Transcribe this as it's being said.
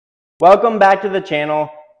Welcome back to the channel.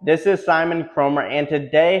 This is Simon Cromer, and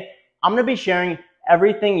today I'm going to be sharing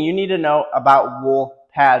everything you need to know about wool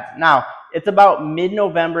pads. Now, it's about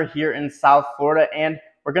mid-November here in South Florida, and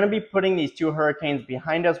we're going to be putting these two hurricanes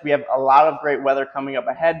behind us. We have a lot of great weather coming up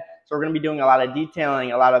ahead, so we're going to be doing a lot of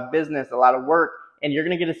detailing, a lot of business, a lot of work, and you're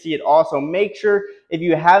going to get to see it all. So make sure, if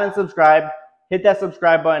you haven't subscribed, hit that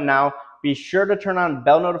subscribe button now. Be sure to turn on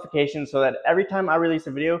bell notifications so that every time I release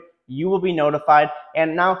a video, you will be notified.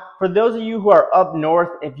 And now, for those of you who are up north,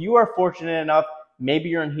 if you are fortunate enough, maybe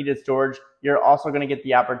you're in heated storage, you're also going to get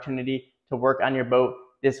the opportunity to work on your boat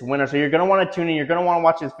this winter. So you're going to want to tune in. You're going to want to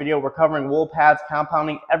watch this video. We're covering wool pads,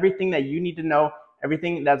 compounding, everything that you need to know,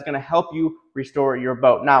 everything that's going to help you restore your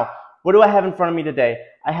boat. Now, what do I have in front of me today?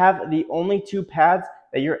 I have the only two pads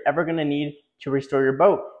that you're ever going to need to restore your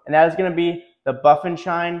boat. And that is going to be the Buff and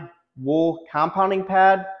Shine wool compounding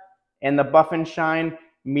pad and the Buff and Shine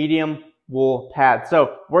medium wool pad.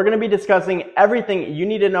 So we're going to be discussing everything you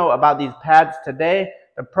need to know about these pads today,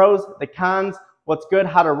 the pros, the cons, what's good,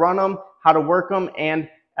 how to run them, how to work them, and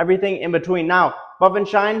everything in between. Now, Buff and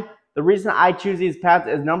Shine, the reason I choose these pads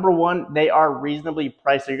is number one, they are reasonably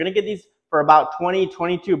priced. So you're going to get these for about 20,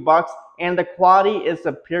 22 bucks, and the quality is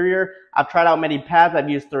superior. I've tried out many pads.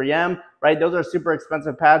 I've used 3M, right? Those are super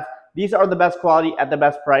expensive pads. These are the best quality at the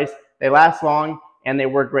best price. They last long and they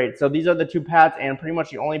work great. So these are the two pads and pretty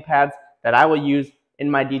much the only pads that I will use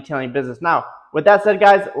in my detailing business. Now, with that said,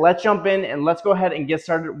 guys, let's jump in and let's go ahead and get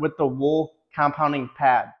started with the wool compounding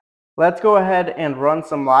pad. Let's go ahead and run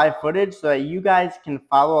some live footage so that you guys can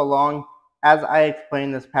follow along as I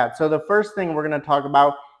explain this pad. So the first thing we're going to talk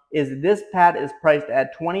about is this pad is priced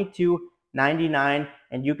at $22.99,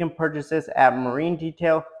 and you can purchase this at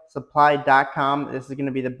marinedetailsupply.com. This is going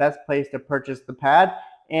to be the best place to purchase the pad.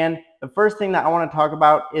 And the first thing that I want to talk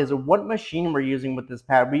about is what machine we're using with this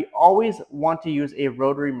pad. We always want to use a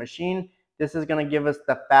rotary machine. This is going to give us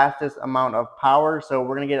the fastest amount of power. So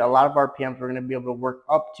we're going to get a lot of RPMs. We're going to be able to work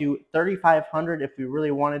up to 3,500 if we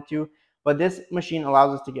really wanted to. But this machine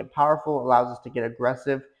allows us to get powerful, allows us to get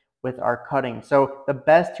aggressive with our cutting. So the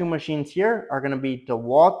best two machines here are going to be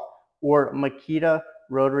DeWalt or Makita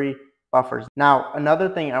rotary buffers. Now, another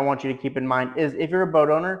thing I want you to keep in mind is if you're a boat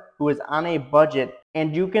owner who is on a budget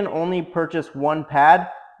and you can only purchase one pad,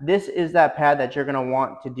 this is that pad that you're going to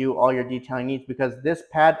want to do all your detailing needs, because this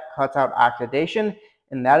pad cuts out oxidation,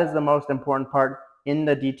 and that is the most important part in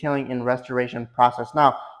the detailing and restoration process.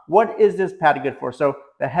 Now, what is this pad good for? So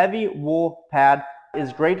the heavy wool pad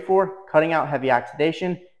is great for cutting out heavy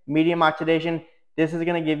oxidation, medium oxidation. This is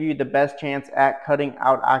going to give you the best chance at cutting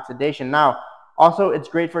out oxidation. Now, also, it's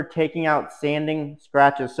great for taking out sanding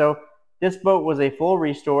scratches. So this boat was a full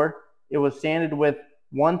restore. It was sanded with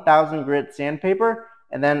 1000 grit sandpaper,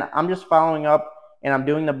 and then I'm just following up and I'm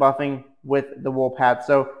doing the buffing with the wool pad.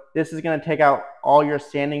 So this is going to take out all your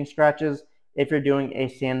sanding scratches if you're doing a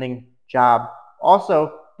sanding job.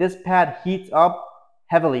 Also, this pad heats up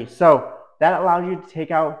heavily, so that allows you to take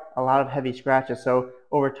out a lot of heavy scratches. So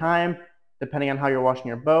over time, depending on how you're washing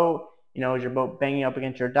your boat, is your boat banging up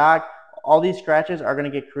against your dock, all these scratches are going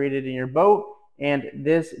to get created in your boat, and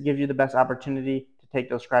this gives you the best opportunity to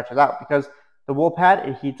take those scratches out, because the wool pad,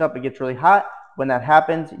 it heats up, it gets really hot. When that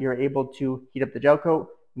happens, you're able to heat up the gel coat,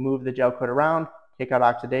 move the gel coat around, take out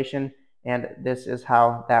oxidation, and this is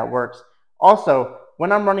how that works. Also,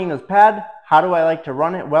 when I'm running this pad, how do I like to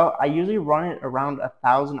run it? Well, I usually run it around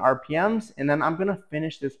 1000 RPMs, and then I'm going to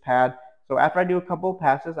finish this pad. So after I do a couple of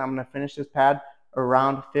passes, I'm going to finish this pad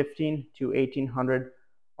around 15 to 1800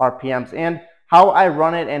 RPMs. And how I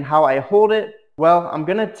run it and how I hold it, well, I'm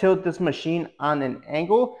going to tilt this machine on an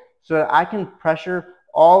angle so that I can pressure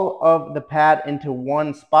all of the pad into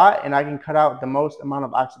one spot, and I can cut out the most amount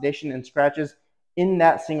of oxidation and scratches in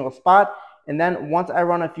that single spot. And then once I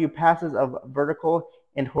run a few passes of vertical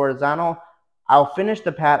and horizontal, I'll finish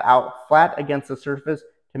the pad out flat against the surface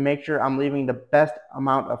to make sure I'm leaving the best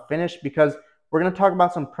amount of finish, because we're going to talk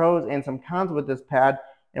about some pros and some cons with this pad.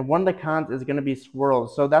 And one of the cons is going to be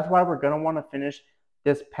swirls. So that's why we're going to want to finish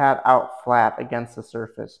this pad out flat against the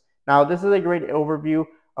surface. Now, this is a great overview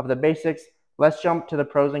of the basics. Let's jump to the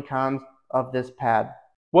pros and cons of this pad.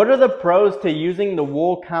 What are the pros to using the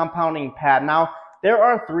wool compounding pad? Now, there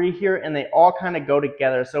are three here, and they all kind of go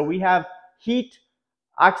together. So we have heat,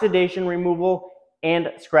 oxidation removal, and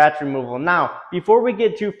scratch removal. Now, before we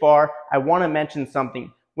get too far, I want to mention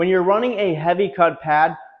something. When you're running a heavy cut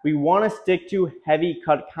pad, we want to stick to heavy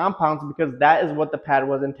cut compounds, because that is what the pad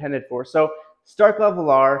was intended for. So Stark Level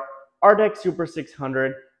R, Ardex Super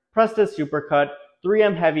 600, Presta Supercut,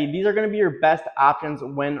 3M heavy. These are going to be your best options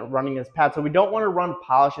when running this pad. So we don't want to run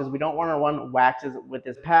polishes, we don't want to run waxes with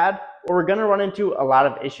this pad, or we're going to run into a lot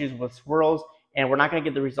of issues with swirls, and we're not going to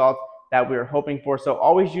get the results that we were hoping for. So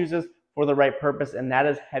always use this for the right purpose, and that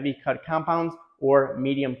is heavy cut compounds or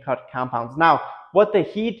medium cut compounds. Now, what the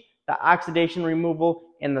heat, the oxidation removal,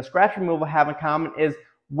 and the scratch removal have in common is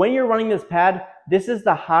when you're running this pad, this is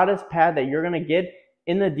the hottest pad that you're going to get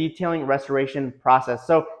in the detailing restoration process.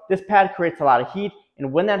 So this pad creates a lot of heat,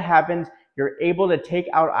 and when that happens, you're able to take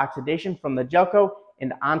out oxidation from the gel coat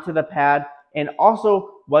and onto the pad. And also,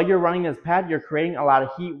 while you're running this pad, you're creating a lot of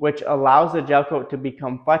heat, which allows the gel coat to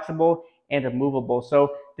become flexible and movable.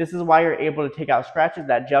 So this is why you're able to take out scratches.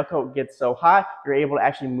 That gel coat gets so hot, you're able to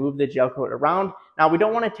actually move the gel coat around. Now, we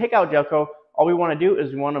don't want to take out gel coat. All we want to do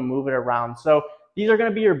is we want to move it around. So these are going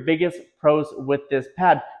to be your biggest pros with this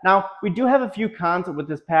pad. Now, we do have a few cons with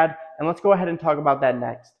this pad, and let's go ahead and talk about that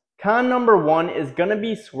next. Con number one is going to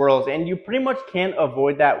be swirls, and you pretty much can't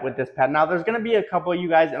avoid that with this pad. Now, there's going to be a couple of you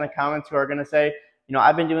guys in the comments who are going to say, you know,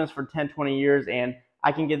 I've been doing this for 10, 20 years, and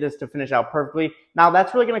I can get this to finish out perfectly. Now,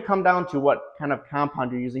 that's really going to come down to what kind of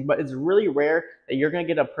compound you're using, but it's really rare that you're going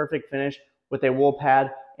to get a perfect finish with a wool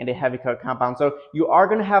pad and a heavy cut compound. So you are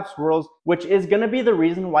going to have swirls, which is going to be the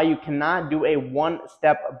reason why you cannot do a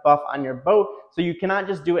one-step buff on your boat. So you cannot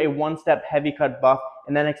just do a one-step heavy cut buff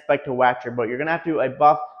and then expect to wax your boat. You're going to have to do a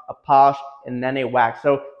buff, a polish, and then a wax.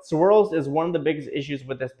 So swirls is one of the biggest issues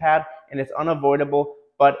with this pad, and it's unavoidable,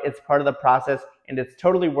 but it's part of the process, and it's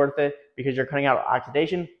totally worth it because you're cutting out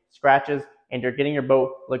oxidation, scratches, and you're getting your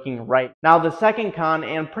boat looking right. Now, the second con,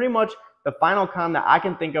 and pretty much the final con that I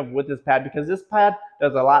can think of with this pad, because this pad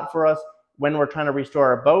does a lot for us when we're trying to restore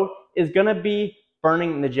our boat, is going to be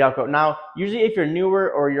burning the gel coat. Now, usually if you're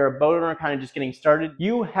newer or you're a boat owner kind of just getting started,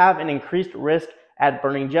 you have an increased risk at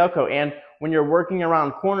burning gel coat. And when you're working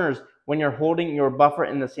around corners, when you're holding your buffer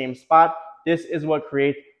in the same spot, this is what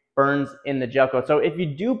creates burns in the gel coat. So if you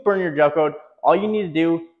do burn your gel coat, all you need to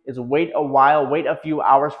do is wait a while, wait a few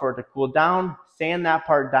hours for it to cool down, sand that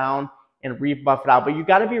part down, and rebuff it out. But you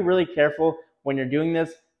got to be really careful when you're doing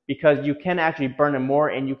this because you can actually burn it more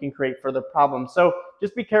and you can create further problems. So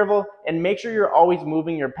just be careful and make sure you're always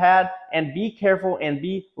moving your pad, and be careful and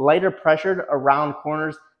be lighter pressured around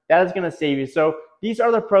corners. That is going to save you. So these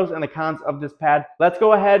are the pros and the cons of this pad. Let's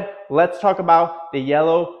go ahead. Let's talk about the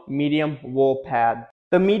yellow medium wool pad.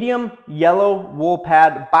 The medium yellow wool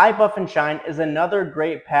pad by Buff and Shine is another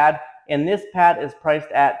great pad, and this pad is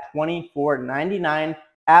priced at $24.99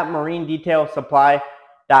 at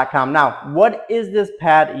marinedetailsupply.com. Now, what is this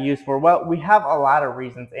pad used for? Well, we have a lot of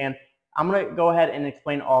reasons, and I'm going to go ahead and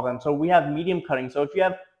explain all of them. So we have medium cutting. So if you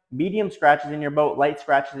have medium scratches in your boat, light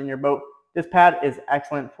scratches in your boat, this pad is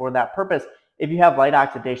excellent for that purpose. If you have light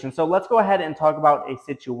oxidation. So let's go ahead and talk about a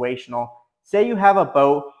situational. Say you have a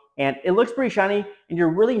boat and it looks pretty shiny and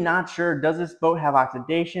you're really not sure, does this boat have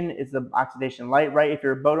oxidation? Is the oxidation light, right? If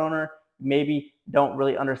you're a boat owner, maybe don't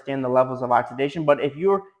really understand the levels of oxidation, but if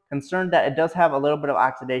you're concerned that it does have a little bit of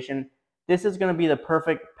oxidation, this is going to be the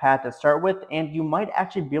perfect pad to start with, and you might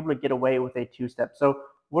actually be able to get away with a two-step. So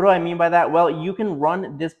what do I mean by that? Well, you can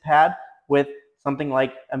run this pad with something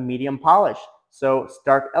like a medium polish. So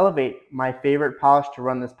Stark Elevate, my favorite polish to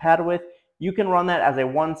run this pad with. You can run that as a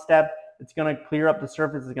one-step. It's going to clear up the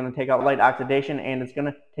surface, it's going to take out light oxidation, and it's going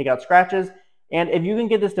to take out scratches. And if you can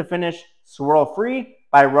get this to finish swirl-free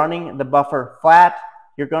by running the buffer flat,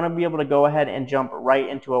 you're going to be able to go ahead and jump right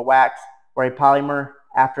into a wax or a polymer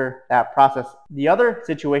after that process. The other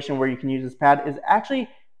situation where you can use this pad is actually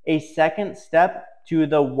a second step to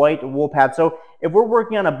the white wool pad. So if we're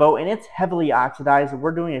working on a boat and it's heavily oxidized,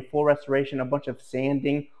 we're doing a full restoration, a bunch of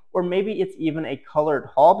sanding, or maybe it's even a colored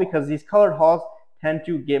hull, because these colored hulls tend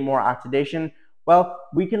to get more oxidation. Well,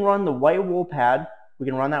 we can run the white wool pad, we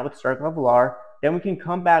can run that with Stark Levelar, then we can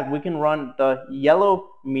come back, we can run the yellow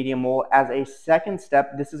medium wool as a second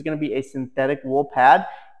step. This is going to be a synthetic wool pad,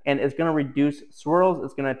 and it's going to reduce swirls,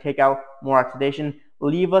 it's going to take out more oxidation,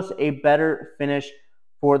 leave us a better finish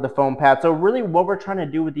for the foam pad. So really what we're trying to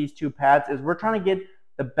do with these two pads is we're trying to get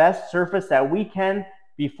the best surface that we can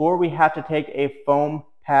before we have to take a foam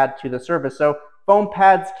pad to the surface. So foam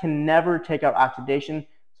pads can never take out oxidation,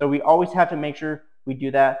 so we always have to make sure we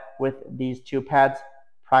do that with these two pads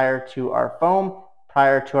prior to our foam,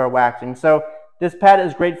 prior to our waxing. So this pad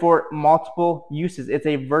is great for multiple uses. It's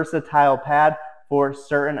a versatile pad for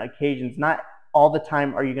certain occasions. Not all the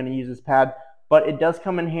time are you going to use this pad, but it does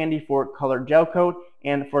come in handy for colored gel coat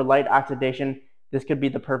and for light oxidation. This could be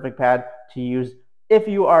the perfect pad to use if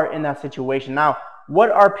you are in that situation. Now,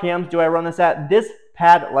 what RPMs do I run this at? This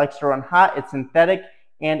pad likes to run hot, it's synthetic,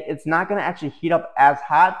 and it's not going to actually heat up as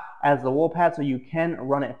hot as the wool pad so you can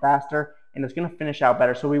run it faster and it's going to finish out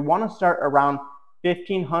better. So we want to start around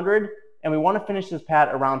 1500 and we want to finish this pad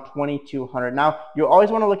around 2200. Now, you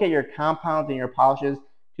always want to look at your compounds and your polishes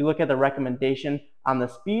to look at the recommendation on the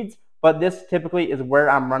speeds, but this typically is where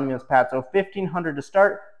I'm running this pad. So 1500 to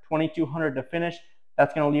start, 2200 to finish.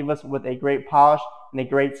 That's going to leave us with a great polish and a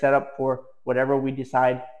great setup for whatever we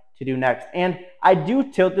decide to do next. And I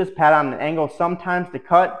do tilt this pad on an angle sometimes to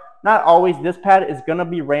cut. Not always. This pad is going to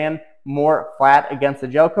be ran more flat against the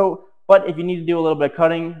gel coat, but if you need to do a little bit of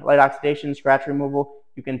cutting, light oxidation, scratch removal,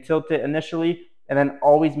 you can tilt it initially and then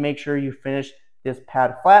always make sure you finish this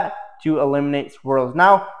pad flat to eliminate swirls.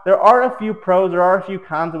 Now, there are a few pros, there are a few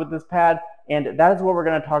cons with this pad, and that is what we're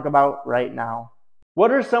going to talk about right now.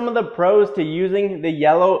 What are some of the pros to using the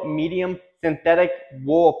yellow medium synthetic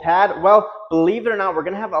wool pad? Well, believe it or not, we're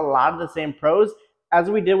going to have a lot of the same pros as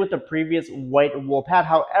we did with the previous white wool pad.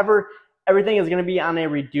 However, everything is going to be on a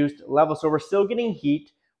reduced level. So we're still getting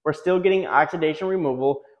heat, we're still getting oxidation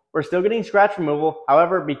removal, we're still getting scratch removal.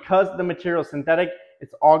 However, because the material is synthetic,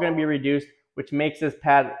 it's all going to be reduced, which makes this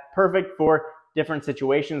pad perfect for different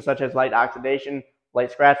situations such as light oxidation,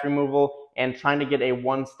 light scratch removal, and trying to get a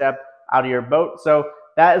one step out of your boat. So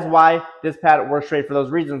that is why this pad works great for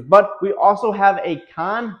those reasons. But we also have a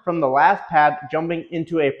con from the last pad jumping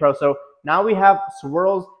into a pro. So now we have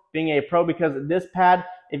swirls being a pro because this pad,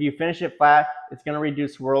 if you finish it flat, it's going to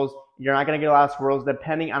reduce swirls. You're not going to get a lot of swirls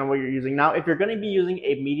depending on what you're using. Now, if you're going to be using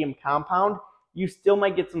a medium compound, you still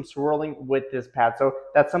might get some swirling with this pad. So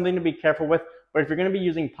that's something to be careful with. But if you're going to be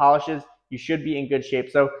using polishes, you should be in good shape.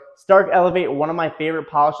 So Stark Elevate, one of my favorite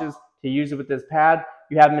polishes to use with this pad.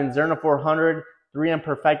 You have Minzerna 400, 3M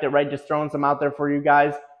Perfected, right? Just throwing some out there for you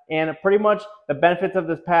guys. And pretty much the benefits of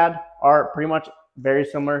this pad are pretty much very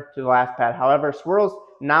similar to the last pad. However, swirls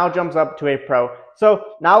now jumps up to a pro.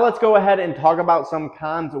 So now let's go ahead and talk about some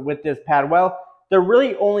cons with this pad. Well, there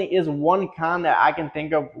really only is one con that I can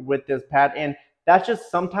think of with this pad, and that's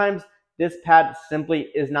just sometimes this pad simply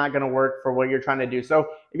is not going to work for what you're trying to do. So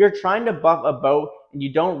if you're trying to buff a boat and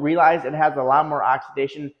you don't realize it has a lot more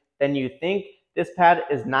oxidation than you think, this pad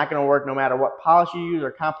is not going to work no matter what polish you use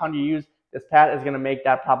or compound you use. This pad is going to make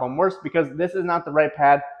that problem worse because this is not the right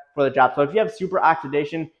pad for the job. So if you have super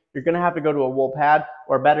oxidation, you're going to have to go to a wool pad,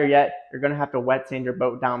 or better yet, you're going to have to wet sand your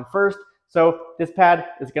boat down first. So this pad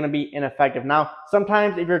is going to be ineffective. Now,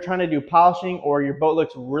 sometimes if you're trying to do polishing or your boat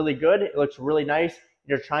looks really good, it looks really nice,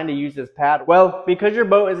 you're trying to use this pad, well, because your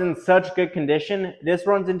boat is in such good condition, this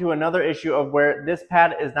runs into another issue of where this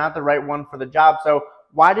pad is not the right one for the job. So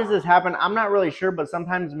why does this happen? I'm not really sure, but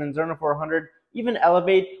sometimes Minzerna 400, even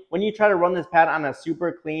Elevate, when you try to run this pad on a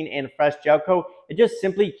super clean and fresh gel coat, it just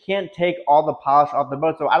simply can't take all the polish off the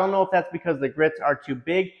boat. So I don't know if that's because the grits are too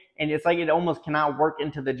big and it's like it almost cannot work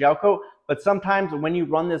into the gel coat, but sometimes when you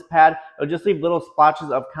run this pad, it'll just leave little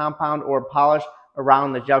splotches of compound or polish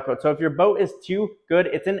around the gel coat. So if your boat is too good,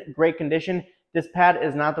 it's in great condition, this pad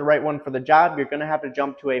is not the right one for the job. You're going to have to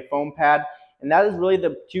jump to a foam pad. And that is really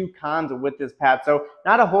the two cons with this pad. So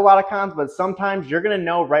not a whole lot of cons, but sometimes you're going to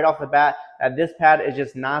know right off the bat that this pad is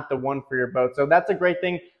just not the one for your boat. So that's a great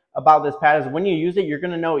thing about this pad is when you use it, you're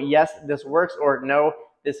going to know, yes, this works, or no,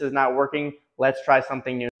 this is not working. Let's try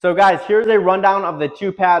something new. So guys, here's a rundown of the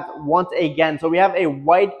two pads once again. So we have a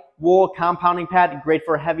white wool compounding pad, great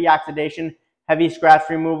for heavy oxidation, heavy scratch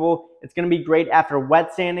removal. It's going to be great after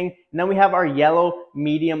wet sanding. And then we have our yellow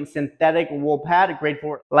medium synthetic wool pad, great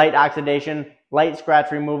for light oxidation, light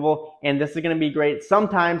scratch removal. And this is going to be great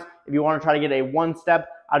sometimes if you want to try to get a one step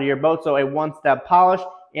out of your boat. So a one step polish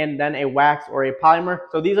and then a wax or a polymer.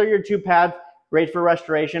 So these are your two pads, great for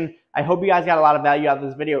restoration. I hope you guys got a lot of value out of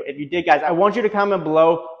this video. If you did, guys, I want you to comment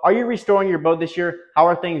below. Are you restoring your boat this year? How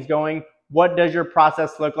are things going? What does your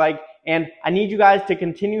process look like? And I need you guys to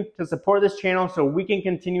continue to support this channel so we can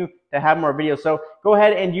continue to have more videos. So go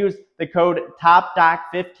ahead and use the code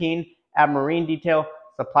TOPDOCK15 at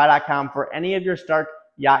marinedetailsupply.com for any of your Stark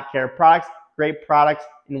Yacht Care products. Great products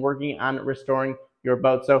in working on restoring your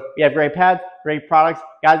boat. So we have great pads, great products.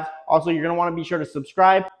 Guys, also you're going to want to be sure to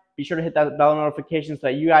subscribe. Be sure to hit that bell notification so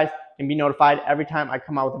that you guys can be notified every time I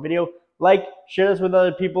come out with a video. Like, share this with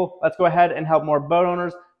other people. Let's go ahead and help more boat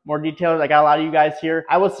owners, more detailers. I got a lot of you guys here.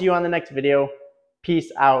 I will see you on the next video.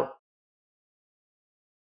 Peace out.